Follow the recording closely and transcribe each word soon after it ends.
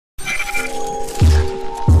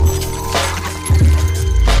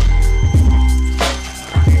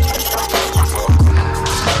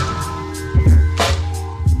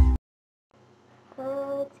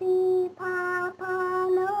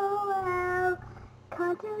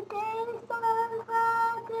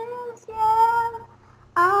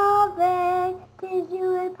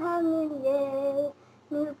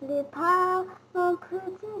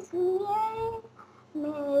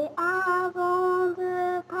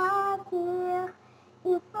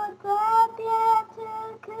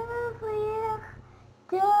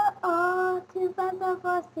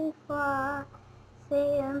si froid,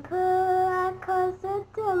 c'est un peu à cause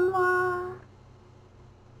de moi.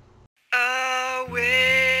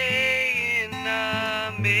 Away in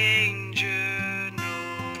a manger, no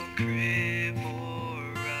crib or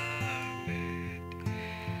a bed,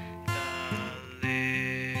 the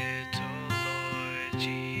little Lord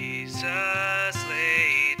Jesus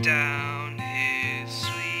laid down his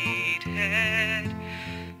sweet head.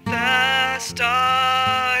 The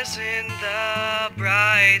stars in the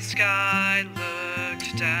bright sky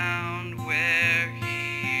looked down where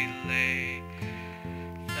he lay.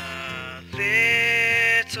 The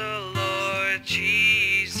little Lord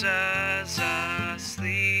Jesus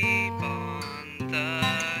asleep on the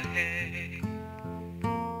hay.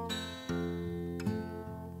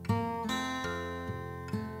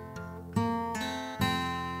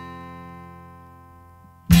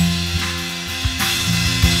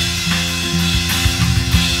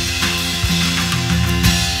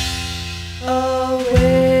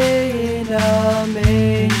 Away in a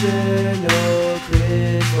manger, no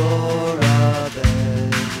crib or a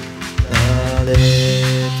bed, the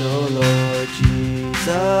little Lord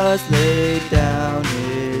Jesus laid down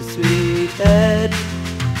his sweet head.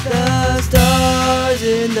 The stars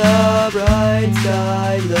in the bright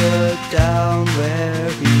sky looked down where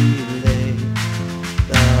he lay.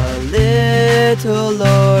 The little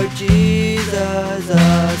Lord Jesus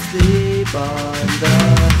asleep on the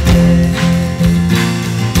hay.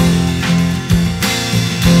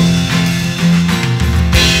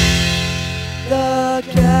 The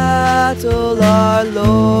cattle are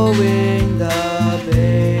lowing the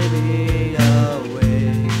baby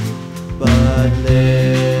away, but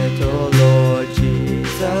little Lord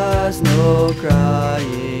Jesus no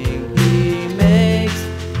crying he makes.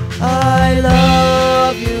 I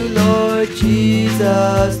love you, Lord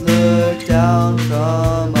Jesus, look down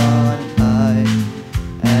from on high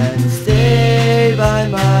and stay by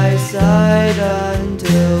my side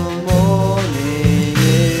until morning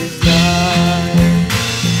is nigh.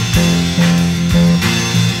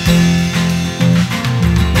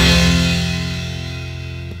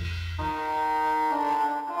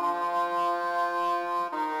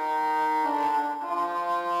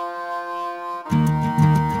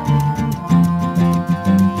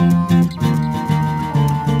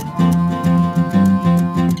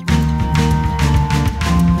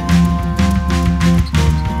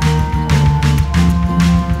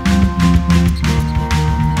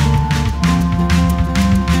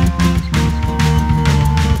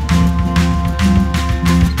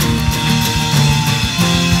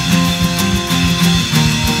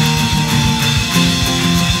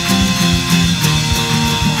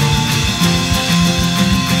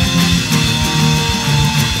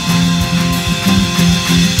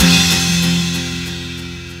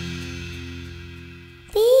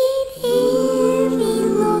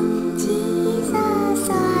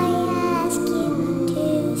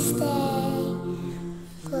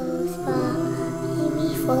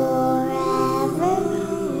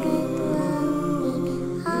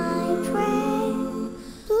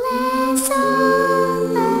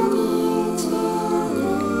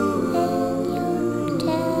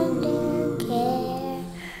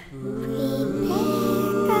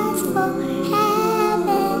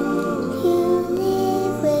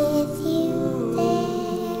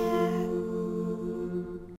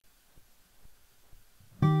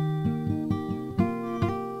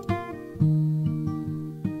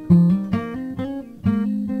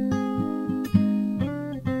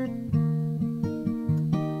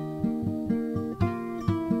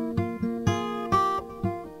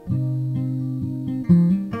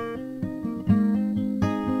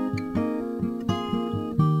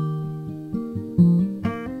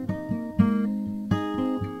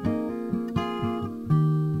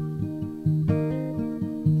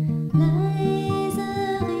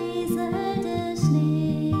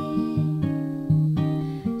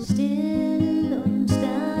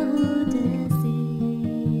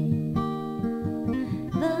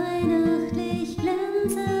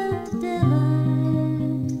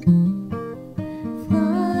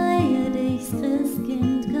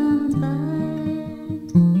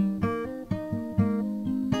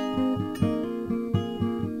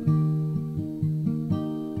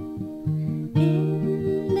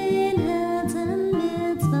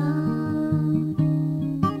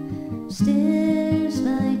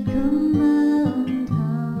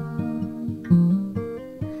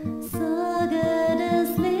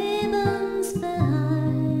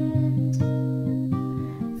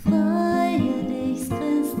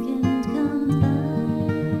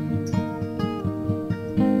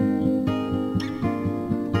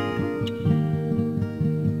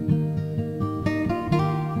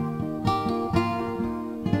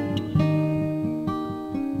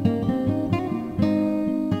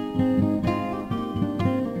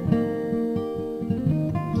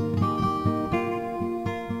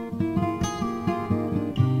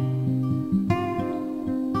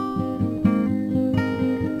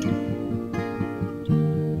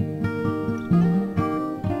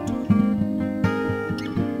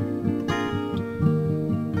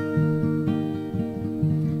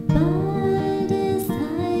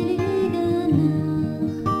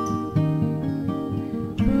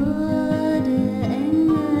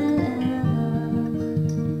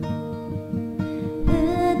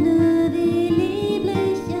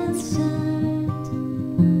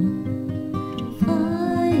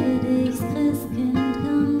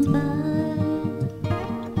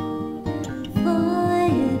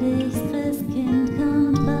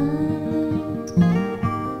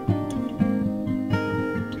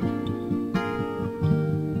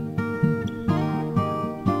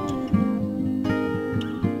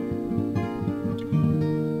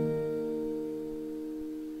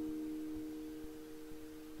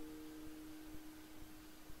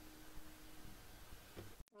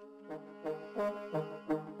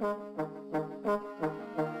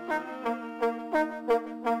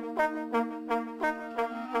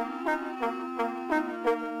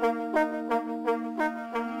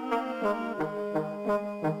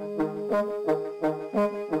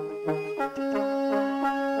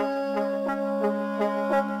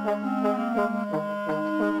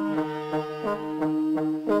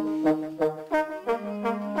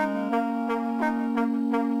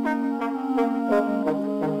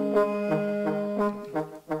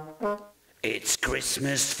 It's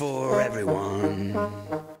Christmas for everyone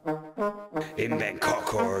in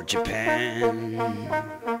Bangkok or Japan,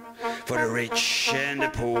 for the rich and the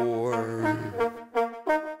poor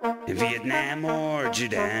in Vietnam or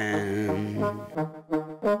Sudan.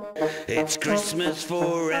 It's Christmas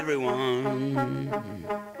for everyone,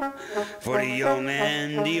 for the young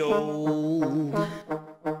and the old,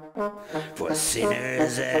 for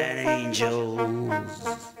sinners and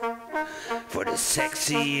angels, for the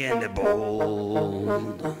sexy and the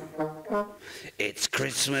bold. It's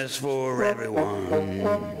Christmas for everyone,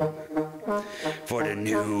 for the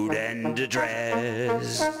nude and the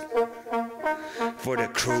dressed, for the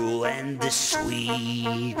cruel and the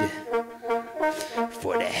sweet,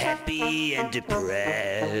 for the happy and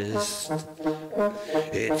depressed.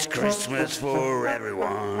 It's Christmas for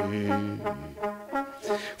everyone,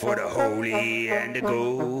 for the holy and the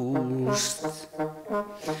ghost,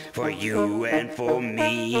 for you and for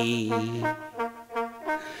me,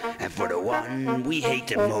 and for the one we hate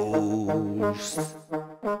the most.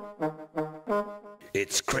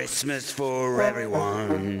 It's Christmas for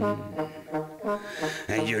everyone,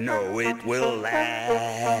 and you know it will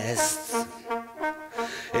last.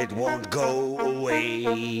 It won't go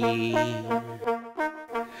away,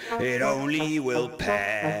 it only will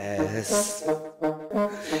pass.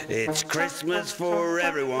 It's Christmas for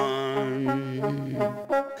everyone,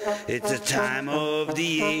 it's a time of the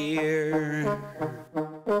year,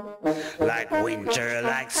 like winter,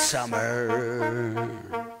 like summer,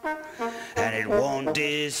 and it won't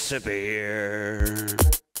disappear.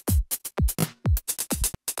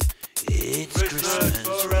 It's Christmas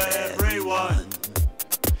for everyone.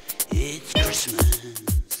 It's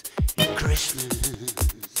Christmas, Christmas.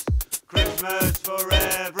 Christmas for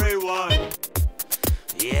everyone.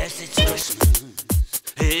 Yes, it's Christmas.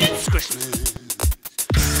 It's Christmas.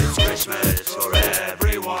 It's Christmas for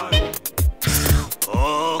everyone.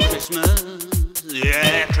 Oh, Christmas.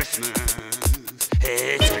 Yeah, Christmas.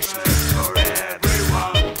 It's Christmas for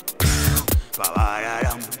everyone.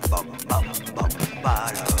 Ba-ba-da-dum,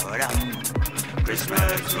 bum-bum-bum-ba-da-dum.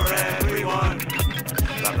 Christmas for everyone.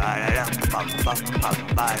 Ba-ba-da-dum,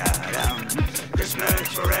 bum-bum-bum-ba-da-dum. Christmas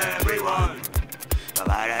for everyone.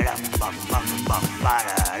 Ba-ba-da-dum,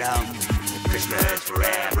 bum-bum-bum-ba-da-dum. Christmas for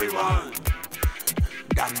everyone.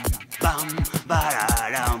 Dum bum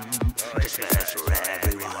ba-da-dum. Christmas for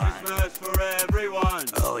everyone. Christmas for everyone.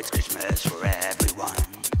 Oh, it's Christmas for everyone.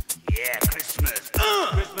 Yeah, Christmas.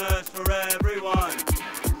 Christmas for everyone.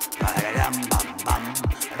 Ba-da-dum, bum-bum,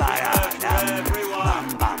 ba-da-dum. Bum,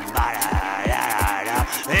 bum, ba-da-da-da-da.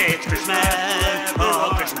 It's Christmas.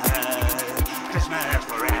 Oh, Christmas. Christmas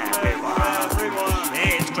for everyone.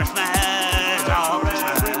 It's Christmas. Oh,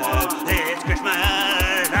 Christmas. It's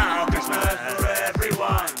Christmas. Oh, Christmas for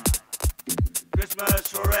everyone. Christmas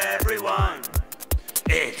for everyone.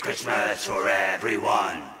 It's Christmas for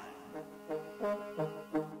everyone.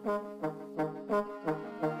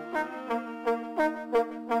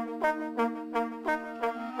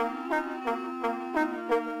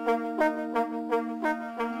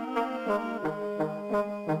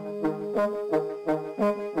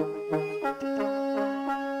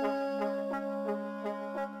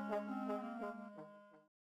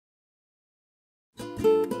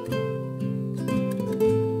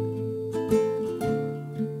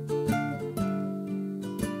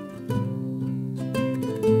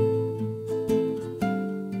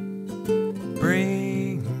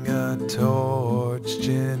 Bring a torch,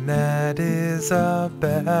 Jeanette,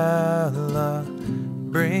 Isabella.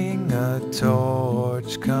 Bring a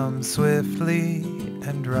torch, come swiftly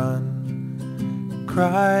and run.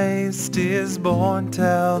 Christ is born,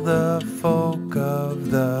 tell the folk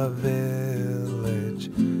of the village.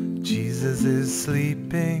 Jesus is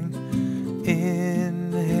sleeping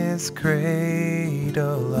in his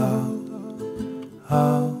cradle.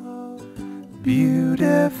 Oh,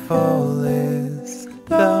 beautiful is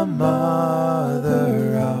the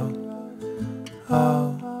mother.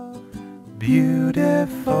 Oh,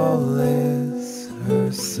 beautiful is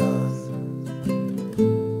her son.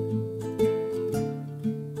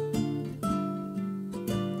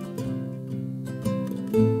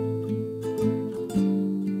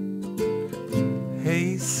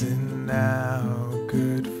 Hasten now,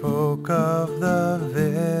 good folk of the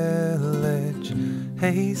village.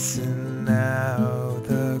 Hasten now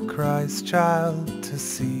the Christ child to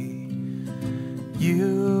see.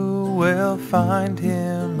 You will find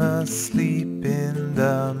him asleep in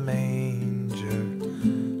the manger.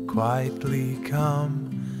 Quietly come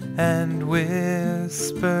and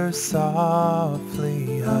whisper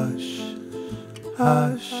softly, hush,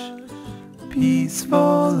 hush,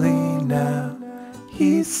 peacefully now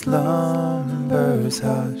he slumbers,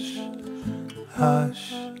 hush,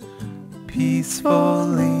 hush,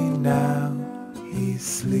 peacefully now he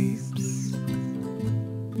sleeps.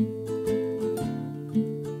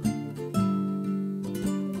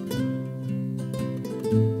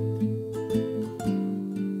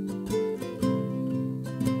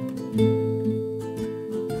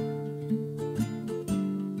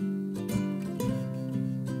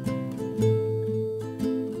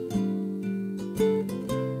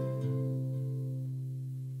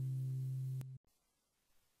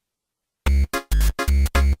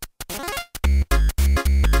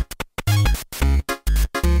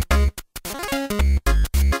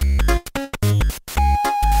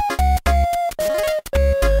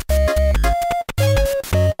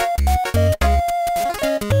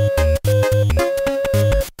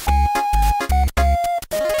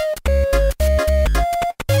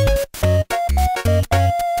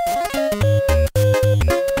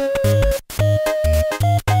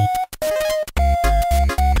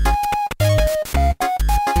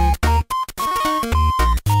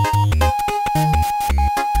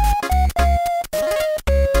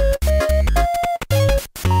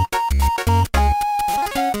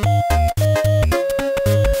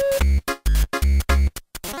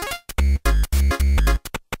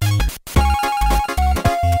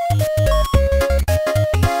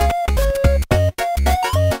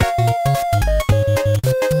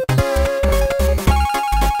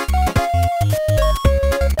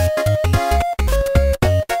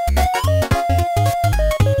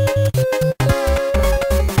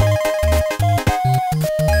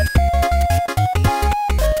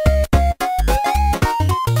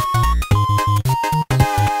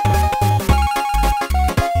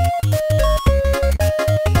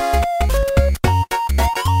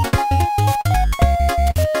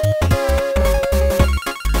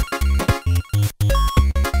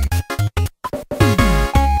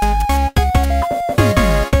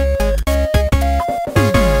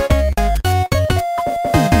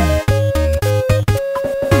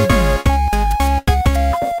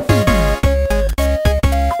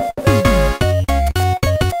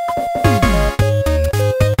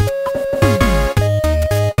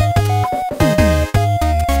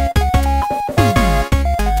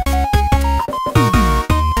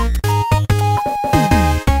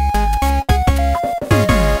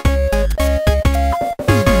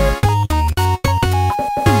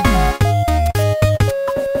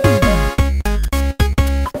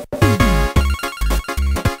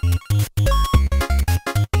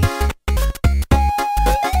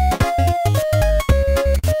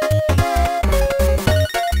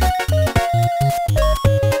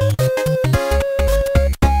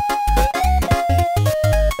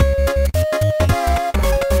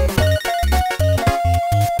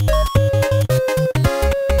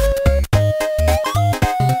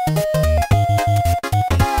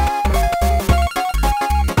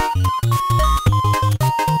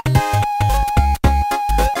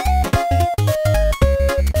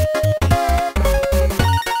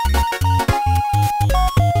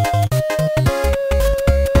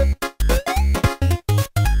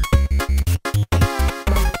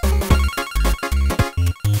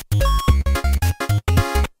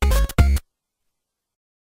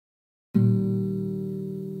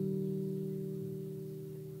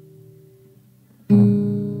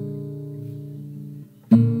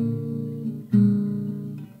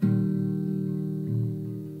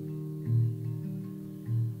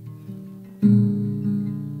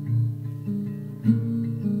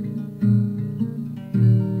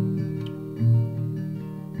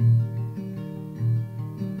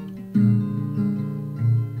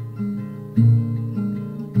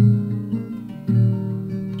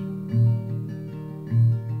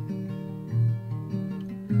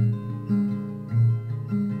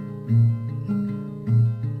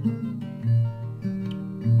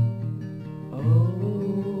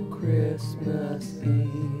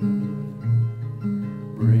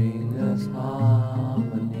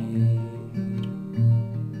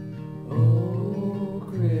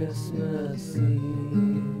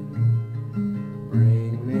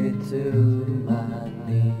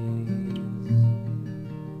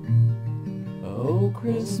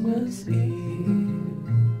 Christmas Eve,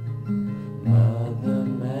 Mother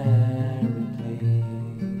Mary, please.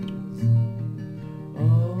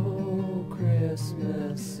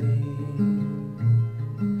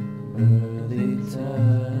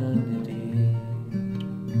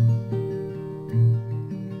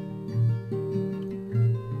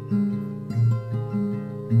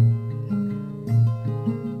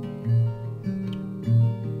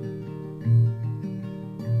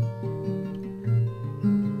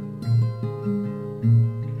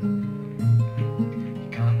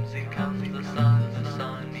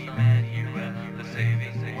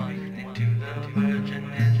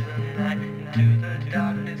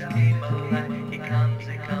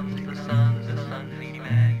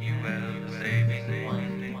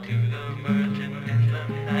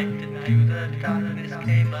 darkness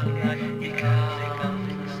came alive. He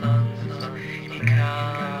comes, the sun, he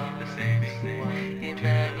comes, the saving one.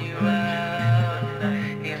 Emmanuel,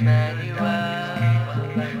 Emmanuel,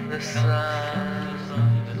 the sun,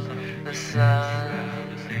 the sun,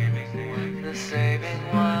 the saving one, the saving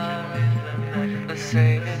one.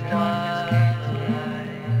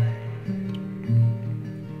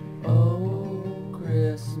 Oh,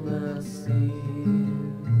 Christmas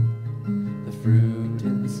Eve, the fruit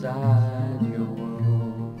inside your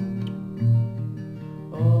womb.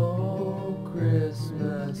 Oh,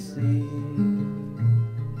 Christmas Eve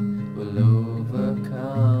will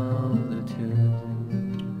overcome the tomb.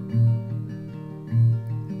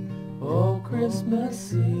 Oh,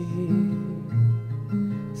 Christmas Eve,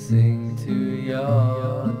 sing to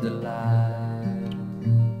your delight.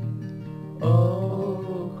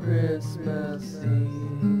 Oh, Christmas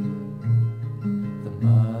Eve, the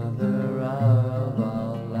mother of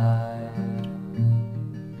all life.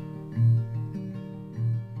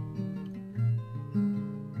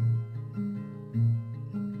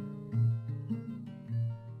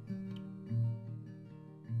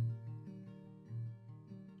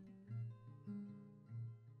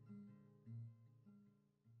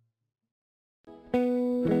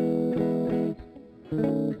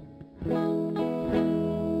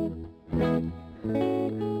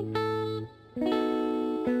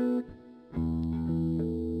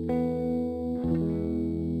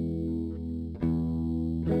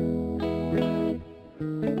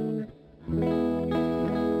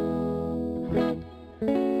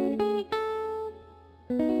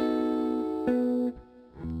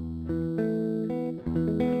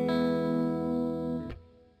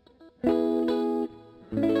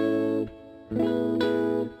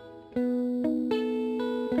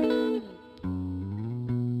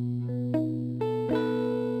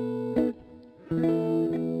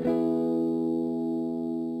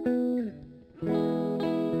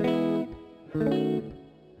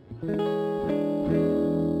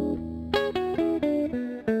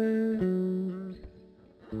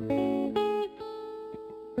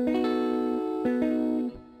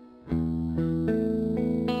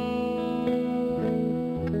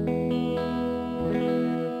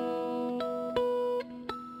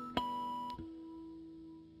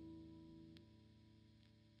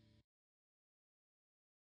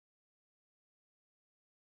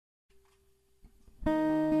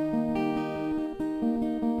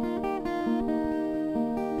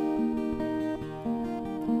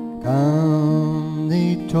 Come,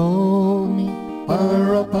 they told me,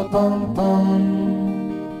 pa-ra-pa-pum-pum,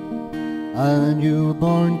 a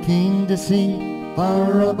newborn king to see,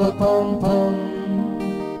 pa-ra-pa-pum-pum,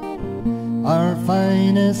 our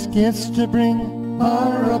finest gifts to bring,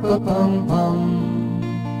 pa-ra-pa-pum-pum,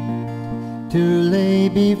 to lay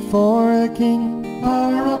before the king,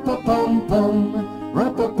 pa-ra-pa-pum-pum,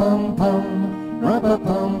 ra-pa-pum-pum,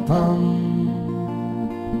 ra-pa-pum-pum.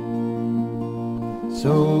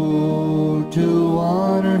 So to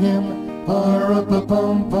honor him,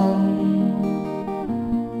 pa-ra-pa-pum-pum,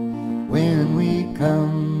 when we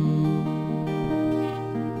come,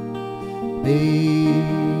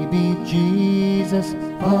 baby Jesus,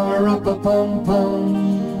 pa-ra-pa-pum-pum,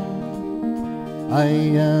 I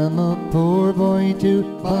am a poor boy too,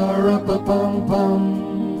 pa-ra-pa-pum-pum,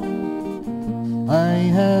 I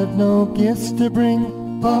have no gifts to bring,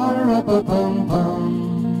 pa-ra-pa-pum-pum,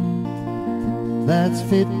 that's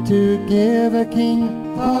fit to give a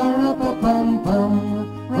king,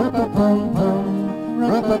 pa-ra-pa-pum-pum, ra-pa-pum-pum,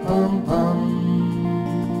 ra-pa-pum-pum.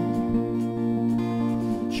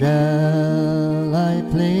 Shall I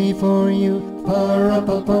play for you,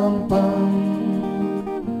 pa-ra-pa-pum-pum,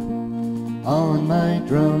 on my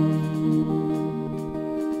drum?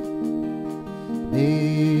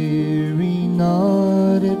 Mary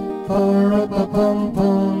nodded,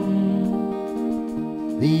 pa-ra-pa-pum-pum,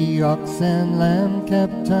 the ox and lamb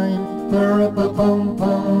kept time,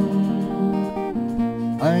 pa-ra-pa-pum-pum.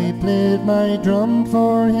 I played my drum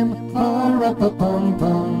for him,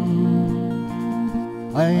 pa-ra-pa-pum-pum.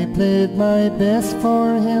 I played my best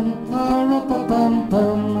for him,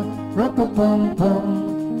 pa-ra-pa-pum-pum,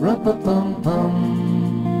 ra-pa-pum-pum, ra-pa-pum-pum.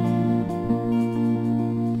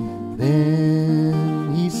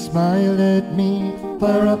 Then he smiled at me,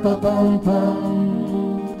 pa-ra-pa-pum-pum,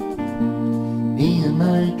 me and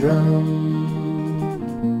my drum,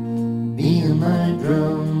 me and my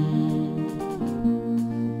drum,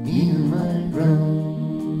 me and my drum.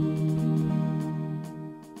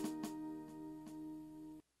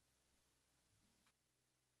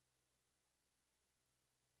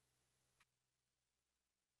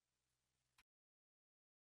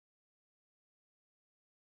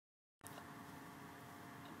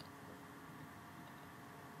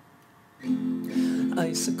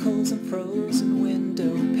 icicles and frozen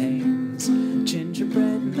window panes,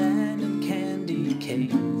 gingerbread men and candy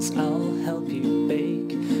canes. I'll help you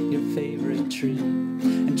bake your favorite tree,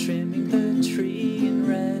 and trimming the tree in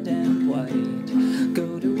red and white.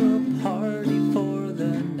 Go to a party for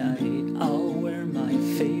the night. I'll wear my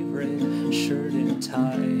favorite shirt and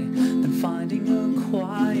tie. Then finding a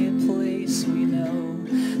quiet place we know,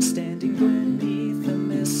 standing beneath the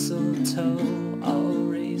mistletoe, I'll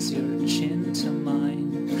raise your chin to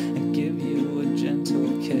mine and give you a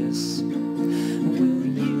gentle kiss. Will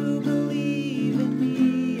you believe in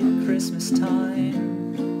me at Christmas time?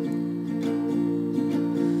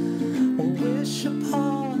 We'll wish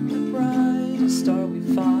upon the brightest star we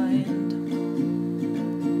find,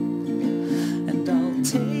 and I'll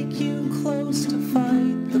take you close to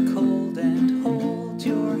fight the cold and hold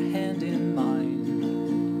your hand in mine.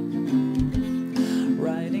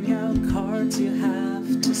 Writing out cards you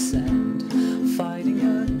have to send, fighting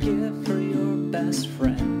a gift for your best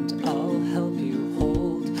friend. I'll help you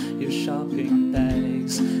hold your shopping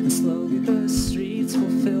bags, and slowly the streets will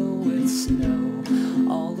fill with snow.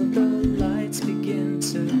 All of the lights begin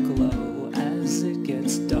to glow. As it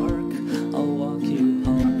gets dark, I'll walk you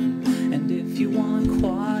home, and if you want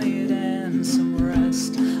quiet and some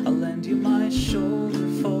rest, I'll lend you my shoulder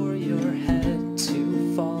for your head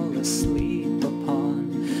to fall asleep upon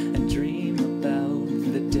and dream about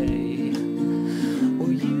the day.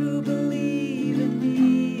 Will you believe in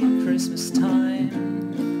me at Christmas time?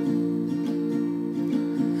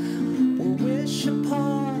 We'll wish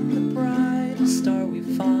upon the brightest star we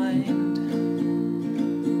find,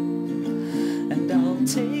 and I'll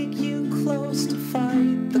take you close to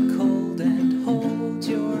fight the cold and hold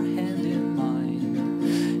your hand in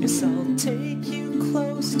mine. Yes, I'll take you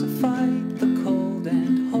close to fight the cold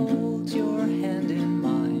and hold your hand in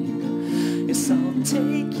mine. Yes, I'll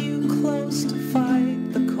take you close to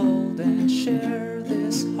fight the cold and share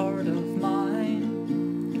this heart of mine.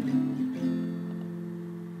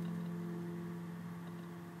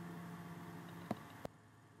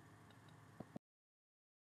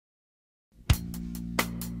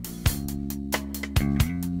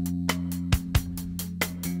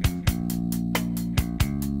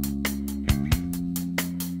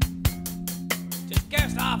 Het is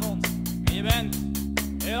kerstavond en je bent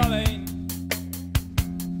heel alleen.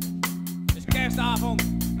 Het is kerstavond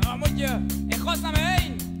en waar moet je in godsnaam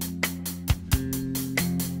heen?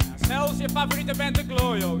 Ja, zelfs je favoriete band de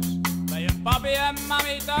Klojo's, bij je papi en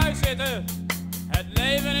mami thuis zitten. Het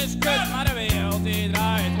leven is kut, maar de wereld die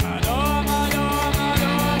draait maar door, maar door, maar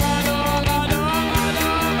door, maar door, maar door, maar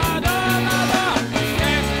door, maar door, maar door. Het is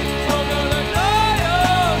kerst zonder de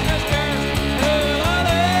Klojo's, het is kerst heel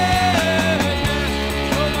alleen. Het is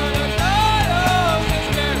kerst zonder de Klojo's, het is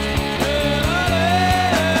kerst heel alleen.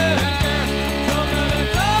 Het is kerst zonder de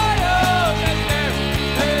Klojo's, het is kerst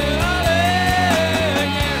heel alleen. Het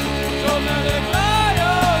is kerst zonder de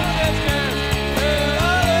Klojo's, het is kerst heel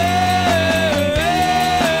alleen.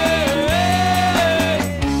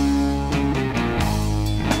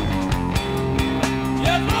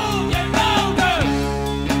 Je voelt je koken.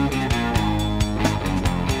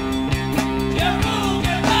 Je voelt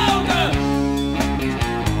je koken.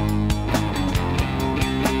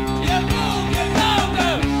 Je voelt je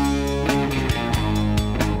koken.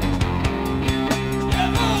 Je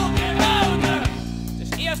voelt je koken. Het is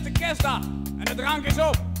eerste kerstdag en de drank is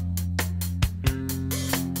op.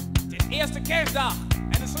 Het is eerste kerstdag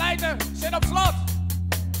en de slijter zit op slot.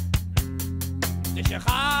 Dus je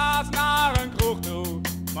gaat naar een kroeg toe,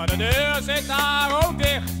 maar de deur zit daar ook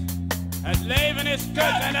dicht. Het leven is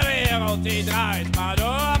kut en de wereld die draait maar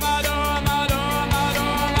door, maar door, maar door, maar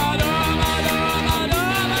door, maar door, maar door, maar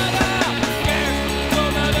door, maar door. Kerst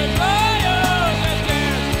zonder de Klojo's, het is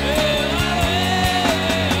kerst heel alleen.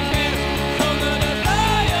 Kerst zonder de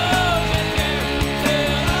Klojo's, het is kerst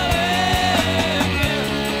heel alleen.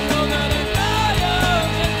 Kerst zonder de Klojo's,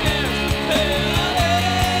 het is kerst heel alleen.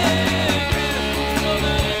 Kerst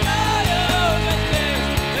zonder de Klojo's, het is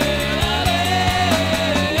kerst heel alleen.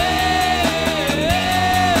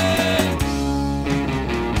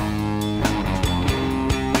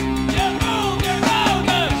 Je voelt je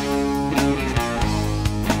koken.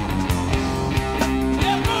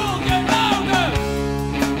 Je voelt je koken.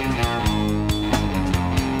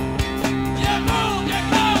 Je voelt je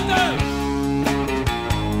koken.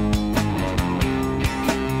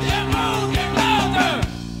 Je voelt je koken.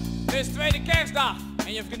 Het is tweede kerstdag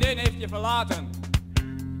en je vriendin heeft je verlaten.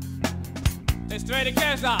 Het is tweede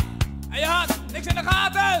kerstdag en je had niks in de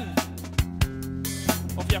gaten.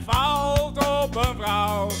 Of je valt op een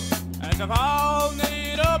vrouw en ze valt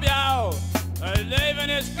niet op jou. Het leven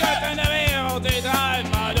is is kut en de wereld die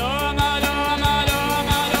draait maar door, maar door, maar door,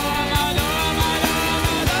 maar door, maar door, maar door,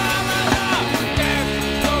 maar door, maar door. Kerst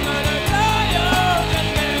zonder de Klojo's is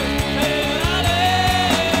kerst weer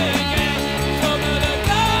alleen. Kerst zonder de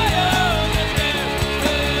Klojo's is kerst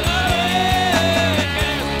weer alleen.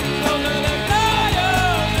 Kerst zonder de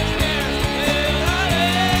Klojo's is kerst weer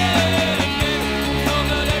alleen. Kerst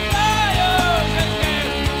zonder de Klojo's is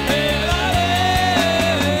kerst weer